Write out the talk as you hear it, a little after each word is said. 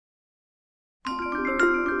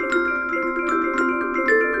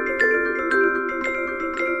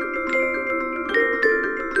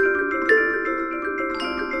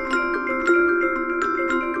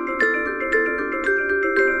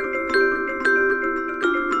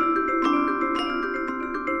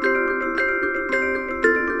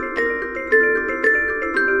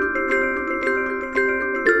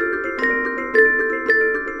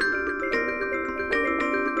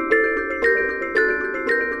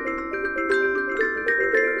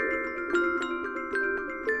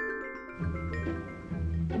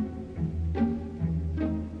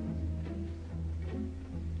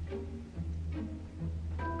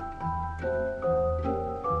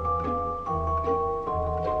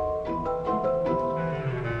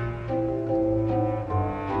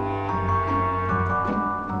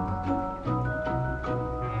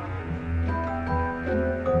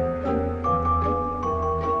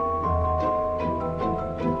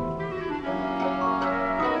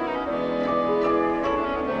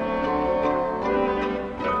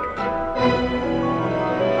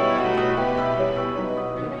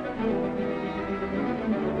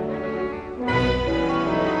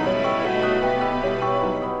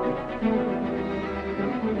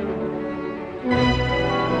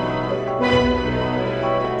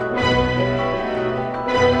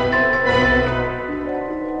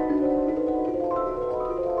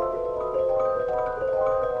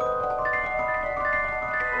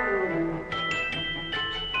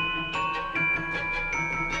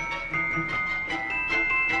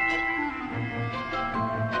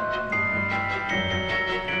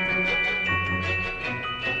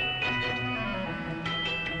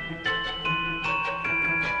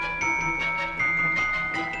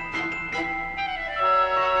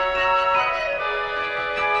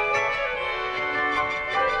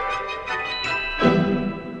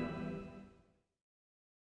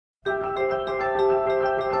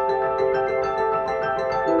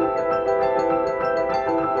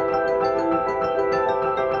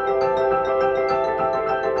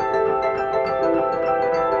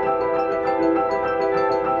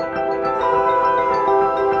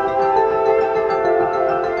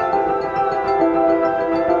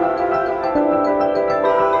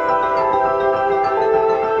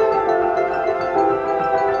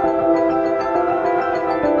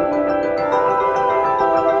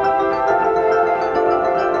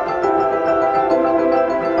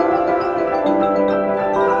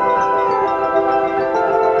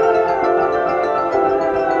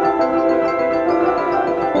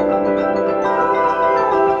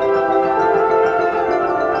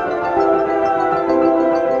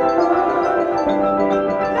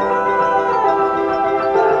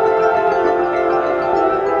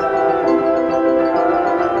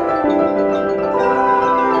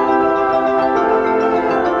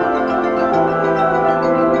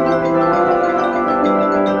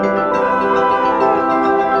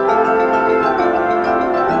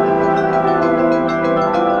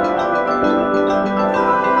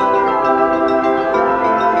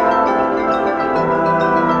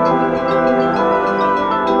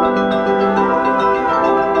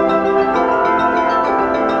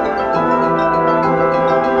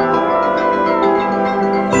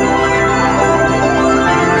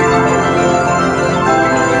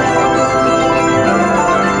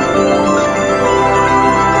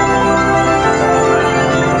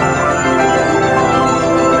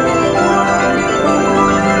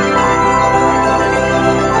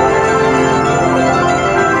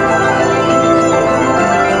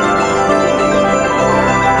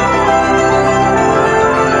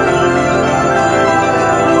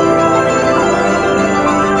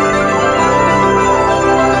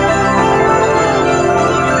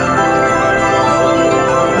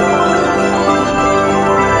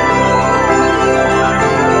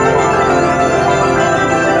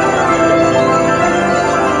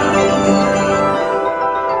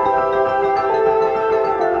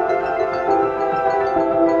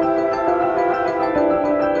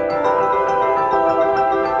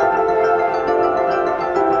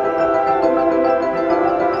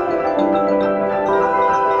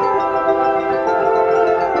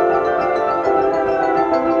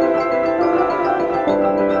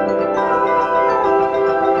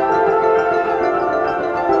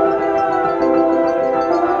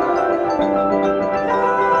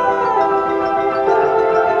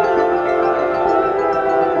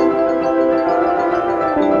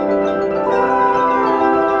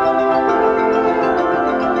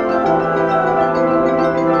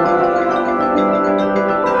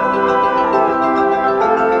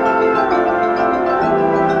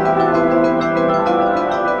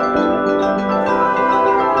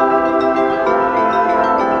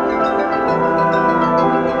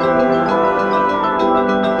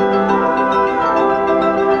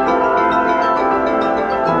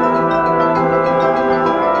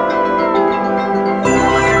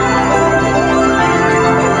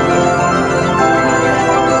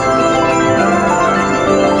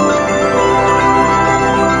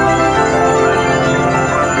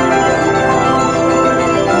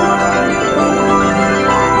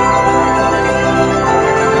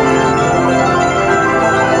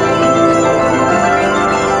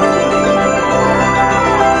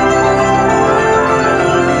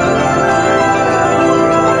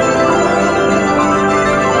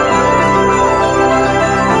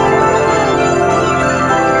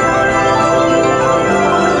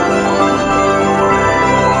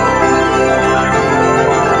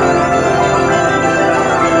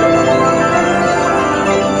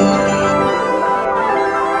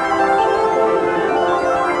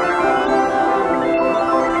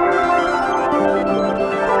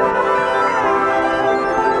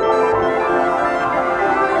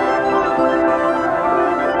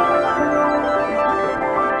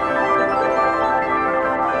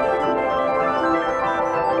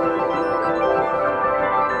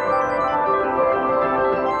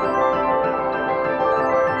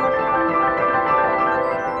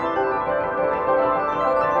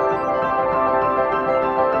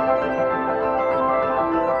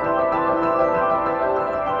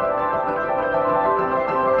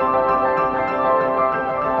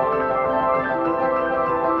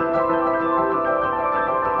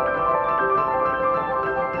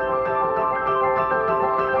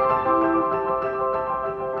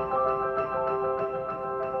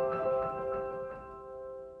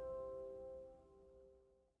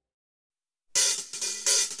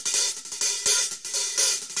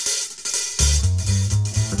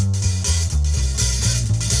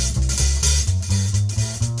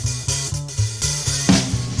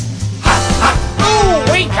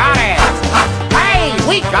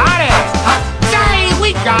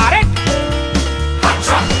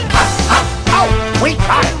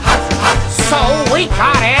So we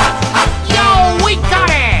got it. Yo, we got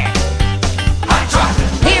it.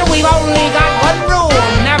 Here we've only got one rule.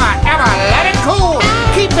 Never ever let it cool.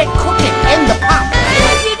 Keep it cooking in the pot.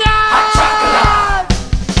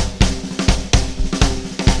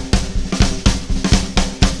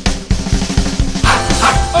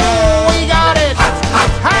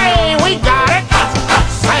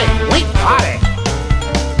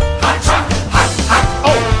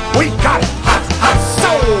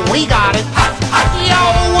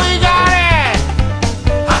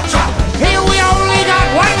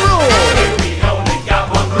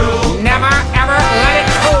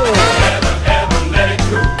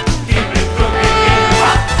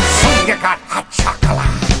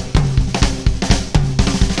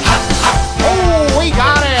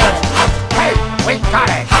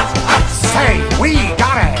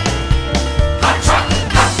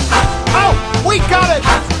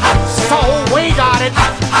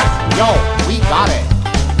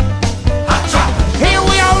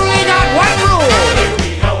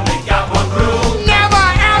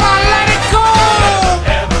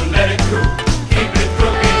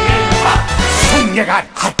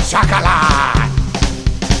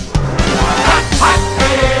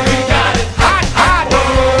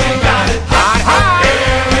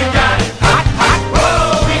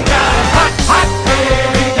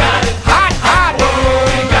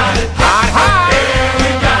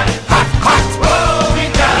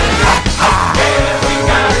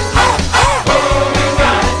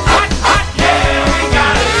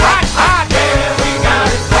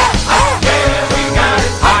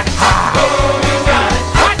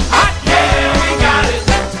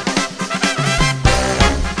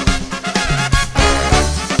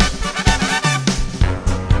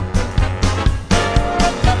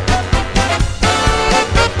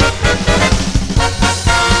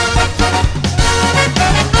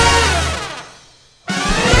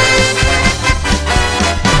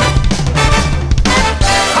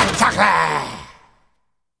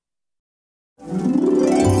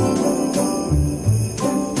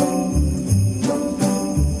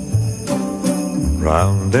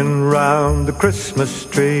 Round and round the Christmas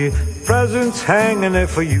tree, presents hanging there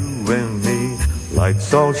for you and me,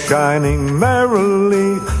 lights all shining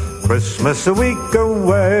merrily, Christmas a week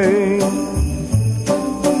away.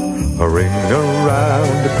 A ring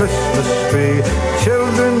around the Christmas tree,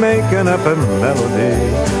 children making up a melody,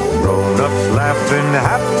 grown-ups laughing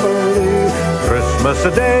happily, Christmas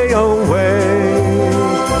a day away.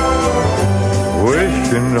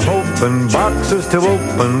 Wishing, hoping, boxes to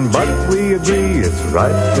open, but we agree it's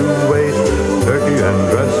right to wait. Turkey and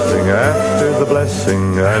dressing after the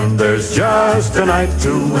blessing, and there's just a night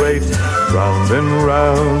to wait. Round and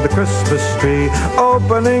round the Christmas tree,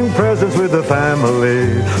 opening presents with the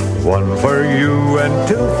family. One for you and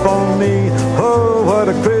two for me, oh what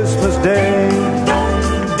a Christmas day.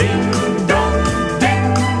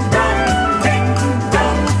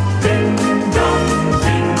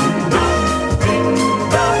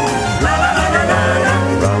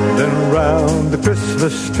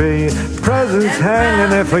 Christmas tree, presents hanging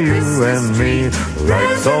there for you and me,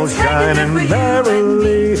 lights all shining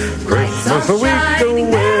merrily, Christmas a week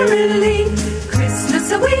away.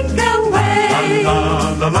 Christmas a week away. La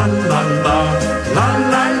la la la la la la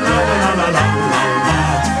la la la la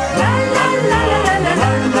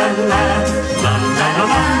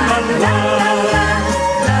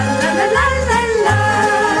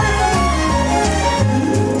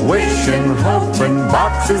wishing, hoping,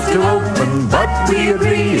 boxes to open, but we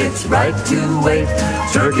agree it's right to wait.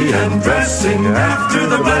 Turkey and dressing after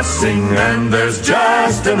the blessing, and there's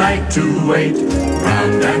just a night to wait.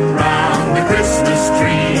 Round and round the Christmas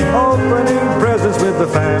tree, opening presents with the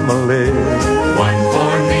family. One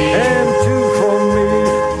for me and two for me.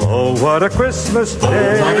 Oh, what a Christmas day!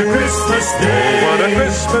 Oh, what a Christmas day! What a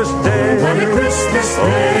Christmas day! What a Christmas day!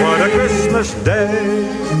 Oh, what a Christmas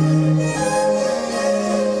day!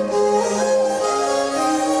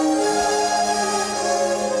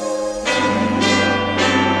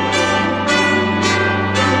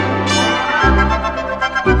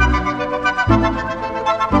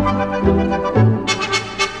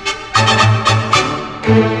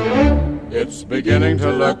 It's beginning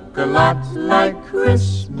to look a lot like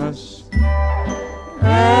Christmas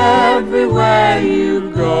everywhere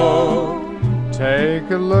you go. Take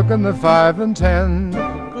a look in the 5 and 10,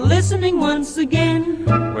 glistening once again,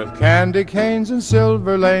 with candy canes and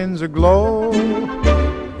silver lanes aglow.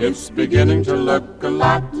 It's beginning to look a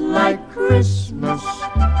lot like Christmas,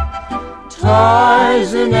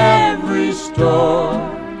 toys in every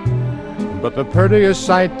store. But the prettiest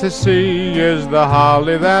sight to see is the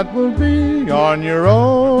holly that will be on your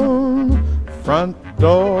own front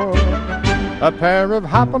door. A pair of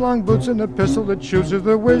hop-along boots and a pistol that shoots is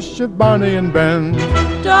the wish of Barney and Ben.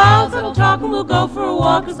 Dolls that'll talk and we'll go for a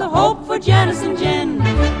walk is the hope for Janice and Jen.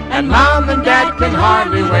 And Mom and Dad can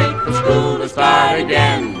hardly wait for school to start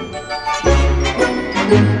again.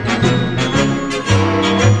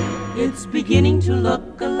 It's beginning to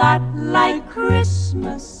look a lot like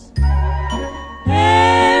Christmas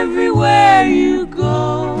everywhere you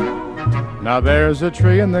go. Now there's a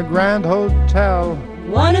tree in the Grand Hotel,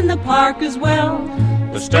 One in the park as well,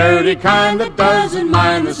 The sturdy kind that doesn't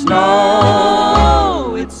mind the snow.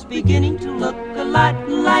 oh, it's beginning to look a lot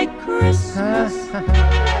like Christmas.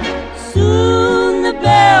 Soon the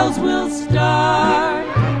bells will start,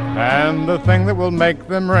 and the thing that will make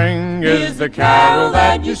them ring Is the carol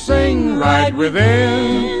that you sing right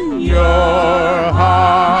within your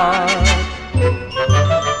heart.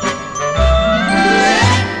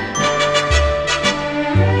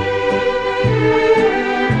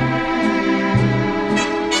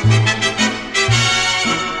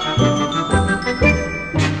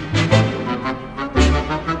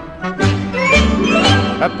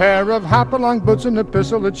 A pair of hop-along boots and a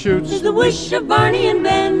pistol that shoots is the wish of Barney and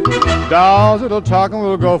Ben, dolls that'll talk and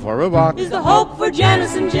we'll go for a walk. is the hope for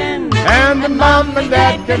Janice and Jen. And the Mom and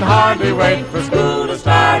Dad can hardly wait for school to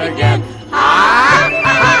start again.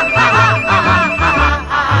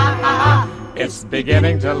 It's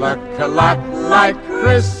beginning to look a lot like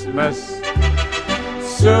Christmas.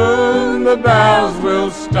 Soon the bells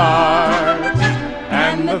will start,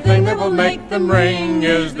 and the thing that will make them ring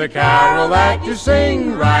is the carol that you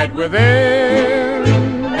sing right within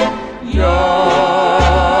your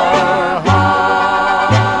heart.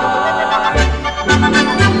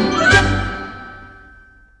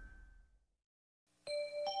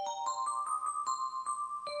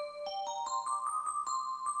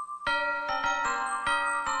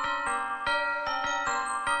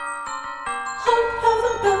 Hark how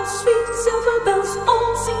the bells, sweet silver bells,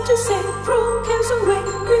 all seem to say, throw cares away,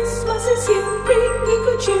 Christmas is here, bringing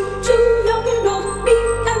good cheer to young and old, me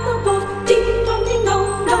and the bold. Ding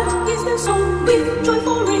dong, that is their song, with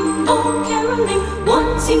joyful ring, all caroling.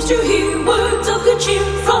 One seems to hear words of good cheer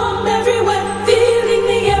from everywhere, filling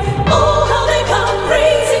the air. Oh, how they come,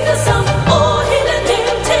 raising the sound, all hill and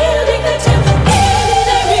dale, telling the tale. In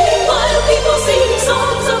their ring, while people sing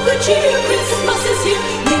songs of good cheer, Christmas is here.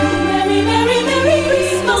 Merry, merry, merry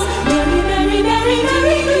Christmas, merry, merry, merry,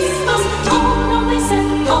 merry Christmas. On they said,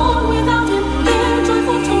 on without him, their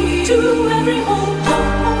joyful tone to every home.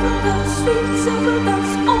 All the bells, sweet silver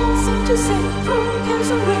bells, all seem to say, throw cares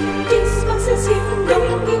away, Christmas is here,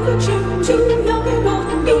 bringing good cheer to young and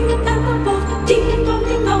old.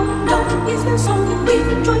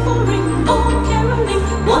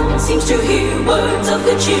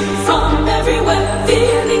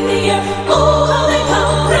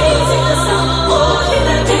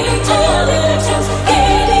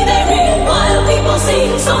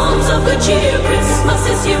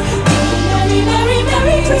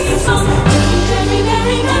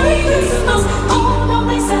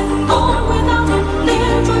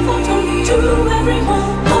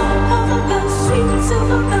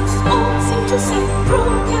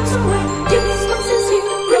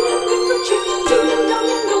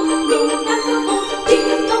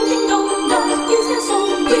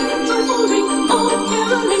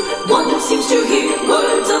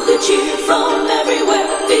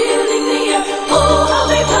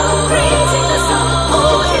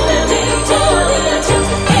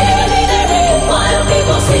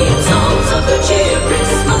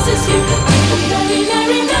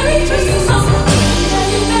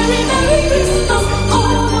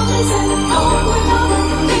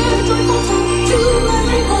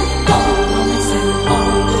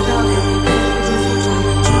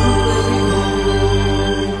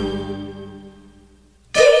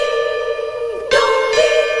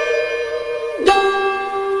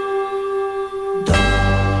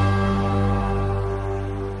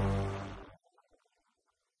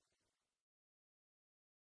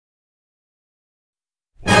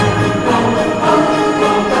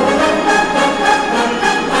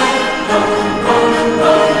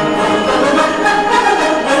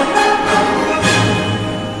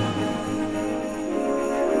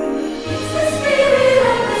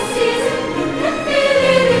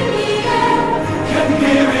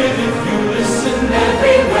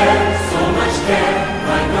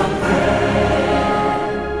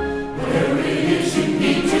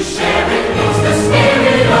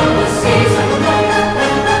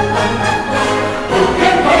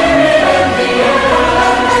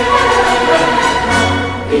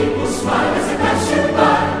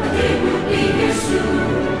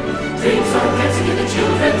 Dreams are dancing in the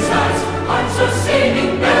children's hearts.